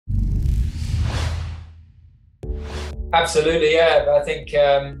Absolutely, yeah. But I think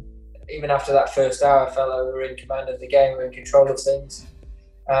even after that first hour, I felt like we were in command of the game, we were in control of things.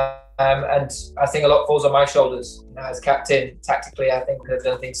 And I think a lot falls on my shoulders. As captain, tactically, I think we could have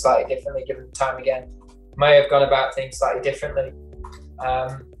done things slightly differently given the time again. May have gone about things slightly differently.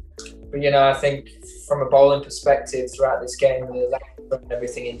 But I think from a bowling perspective throughout this game, we put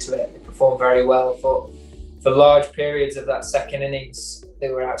everything into it. They performed very well for large periods of that second innings. They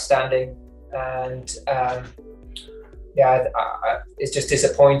were outstanding, and it's just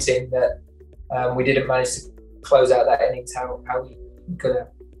disappointing that we didn't manage to close out that innings how we could have.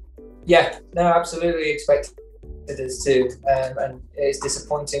 Yeah, no, absolutely expected us to, and it's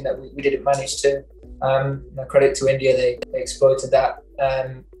disappointing that we didn't manage to. Credit to India, they exploited that,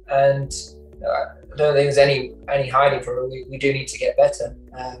 and I don't think there's any hiding from it. We do need to get better.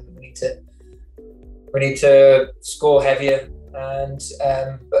 We need to score heavier, and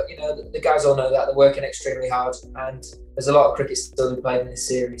but the guys all know that they're working extremely hard, and there's a lot of cricket still to be played in this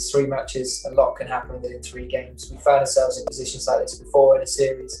series. 3 matches, a lot can happen within 3 games. We found ourselves in positions like this before in a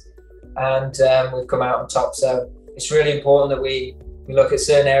series, and we've come out on top. So it's really important that we look at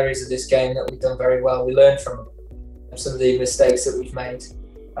certain areas of this game that we've done very well. We learn from some of the mistakes that we've made,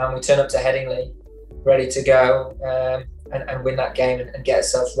 and we turn up to Headingley ready to go and win that game and get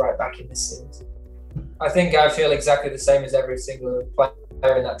ourselves right back in this series. I think I feel exactly the same as every single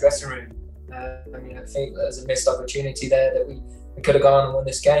player in that dressing room. I think there's a missed opportunity there that we could have gone and won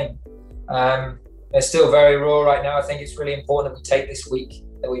this game. They're still very raw right now. I think it's really important that we take this week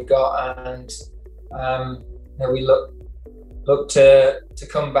that we've got and we look to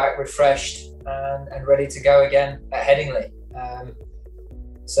come back refreshed and ready to go again at Headingley.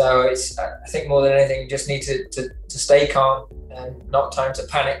 So I think more than anything, we just need to stay calm and not time to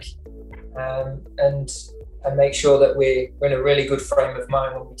panic, and make sure that we're in a really good frame of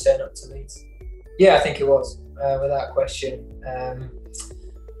mind when we turn up to Leeds. Yeah, I think it was, without question.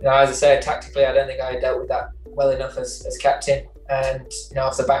 As I said, tactically, I don't think I dealt with that well enough as captain, and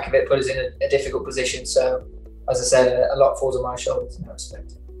off the back of it, put us in a difficult position. So, as I said, a lot falls on my shoulders in that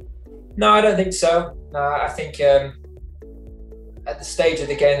respect. No, I don't think so. No, I think at the stage of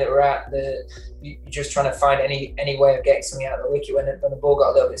the game that we're at, you're just trying to find any way of getting something out of the wicket. When the ball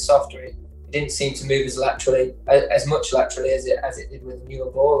got a little bit softer, it didn't seem to move as much laterally as it did with the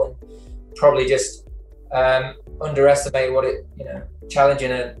newer ball, and probably just underestimated what it,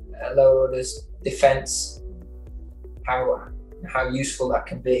 challenging a lower orders defence, how useful that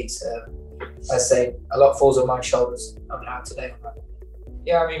can be. So I say a lot falls on my shoulders on how today.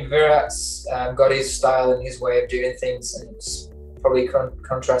 Yeah, Virat's got his style and his way of doing things, and it's probably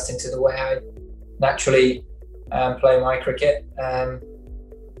contrasting to the way I naturally play my cricket.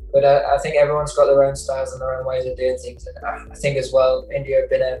 But I think everyone's got their own styles and their own ways of doing things. And I think as well, India have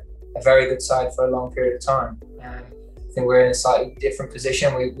been a very good side for a long period of time. I think we're in a slightly different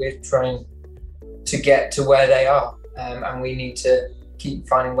position. We're trying to get to where they are, and we need to keep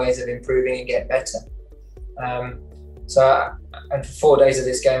finding ways of improving and get better. And for 4 days of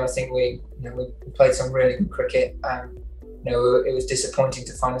this game, I think we played some really good cricket. It was disappointing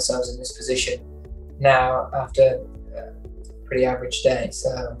to find ourselves in this position now after a pretty average day.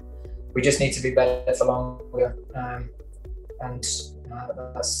 So we just need to be better for longer, and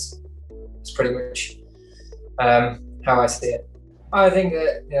that's pretty much how I see it. I think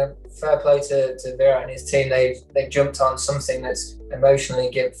that fair play to Virat and his team. They've jumped on something that's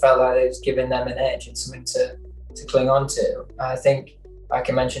emotionally felt like it's given them an edge and something to cling on to. I think, like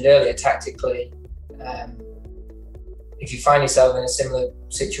I mentioned earlier, tactically, if you find yourself in a similar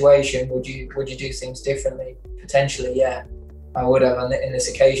situation, would you do things differently? Potentially, yeah, I would have in this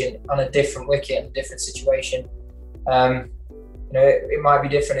occasion on a different wicket and a different situation. It might be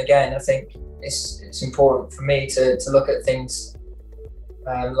different again. I think it's important for me to look at things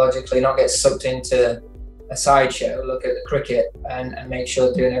logically, not get sucked into a sideshow. Look at the cricket and make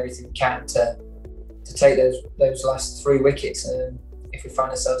sure doing everything we can to take those last 3 wickets if we find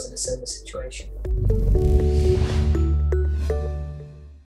ourselves in a similar situation.